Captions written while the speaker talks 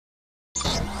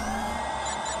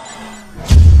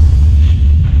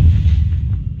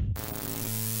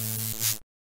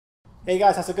Hey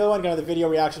guys, how's it going? Got another video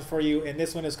reaction for you, and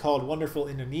this one is called Wonderful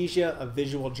Indonesia, A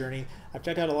Visual Journey. I've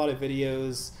checked out a lot of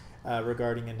videos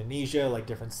regarding Indonesia, like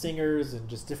different singers and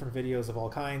just different videos of all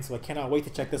kinds, so I cannot wait to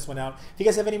check this one out. If you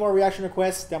guys have any more reaction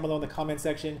requests, down below in the comment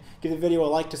section, give the video a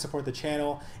like to support the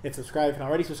channel, and subscribe if you're not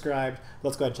already subscribed.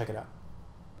 Let's go ahead and check it out.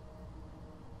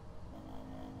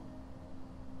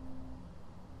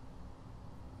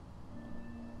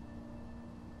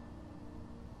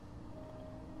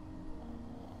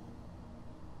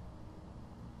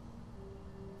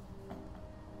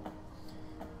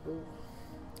 Ooh,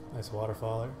 nice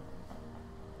waterfall there.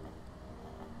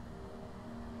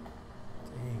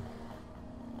 Dang.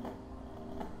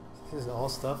 This is all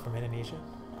stuff from Indonesia.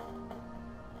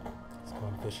 Let's go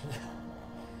on fishing.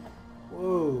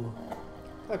 Whoa.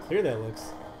 Look how clear that looks.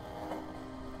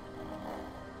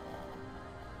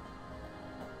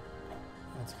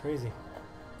 That's crazy.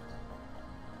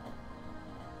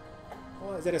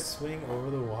 Oh, is that a swing over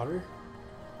the water?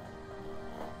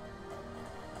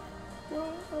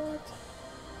 What?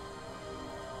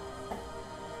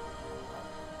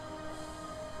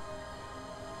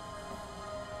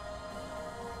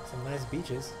 Some nice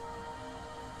beaches.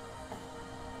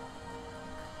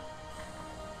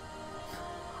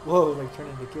 Whoa, like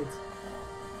turning into kids.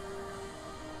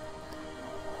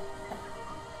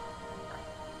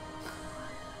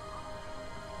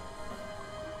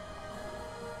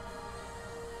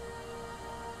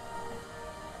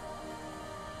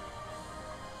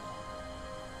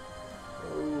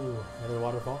 Oh, another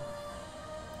waterfall.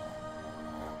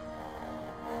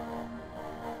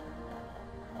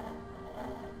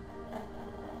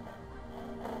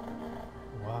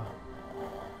 Wow.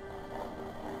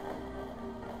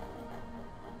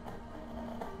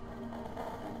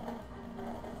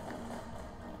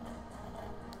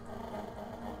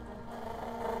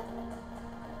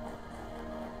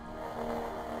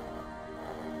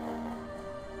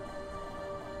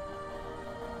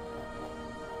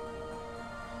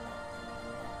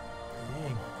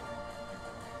 Dang.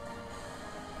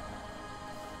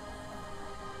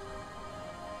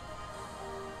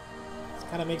 This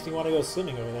kind of makes me want to go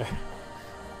swimming over there.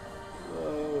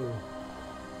 Whoa.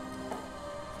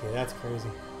 Okay, that's crazy.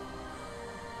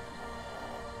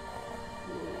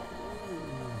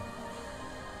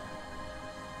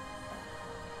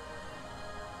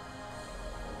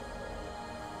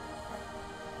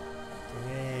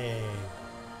 Dang.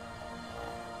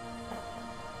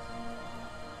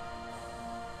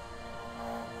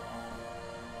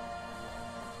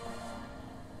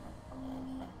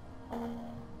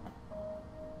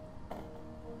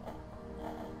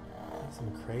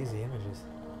 Some crazy images.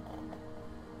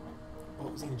 Oh,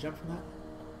 was he gonna jump from that?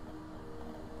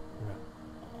 No.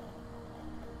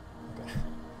 Okay.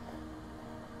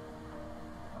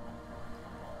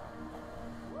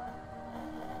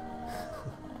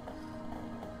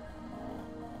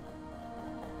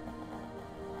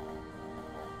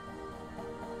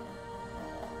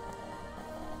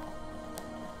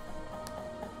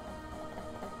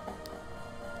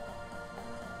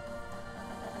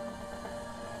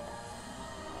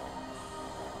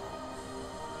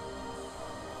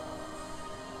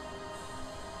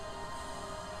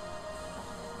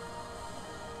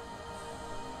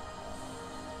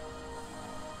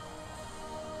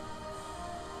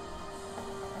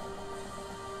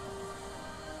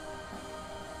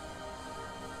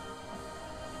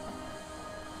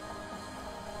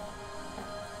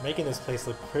 Making this place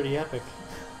look pretty epic.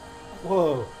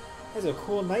 Whoa, that's a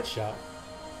cool night shot.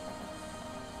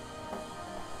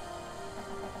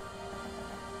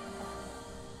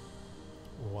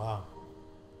 Wow.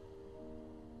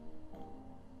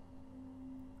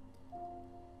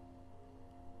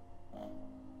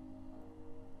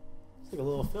 It's like a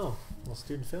little film, a little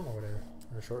student film or whatever,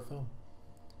 or a short film.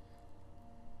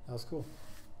 That was cool.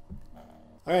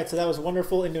 All right, so that was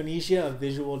Wonderful Indonesia, A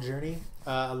Visual Journey.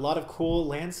 A lot of cool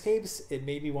landscapes. It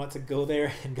made me want to go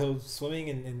there and go swimming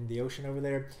in the ocean over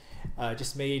there.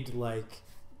 Just made like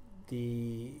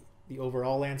the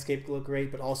overall landscape look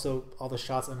great, but also all the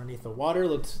shots underneath the water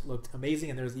looked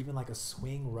amazing. And there's even like a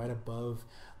swing right above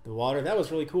the water. That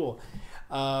was really cool.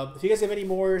 If you guys have any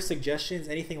more suggestions,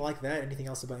 anything like that, anything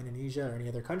else about Indonesia or any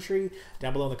other country,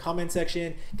 down below in the comment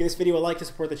section. Give this video a like to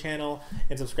support the channel,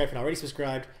 and subscribe if you're not already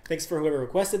subscribed. Thanks for whoever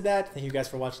requested that. Thank you guys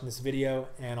for watching this video,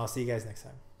 and I'll see you guys next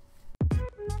time.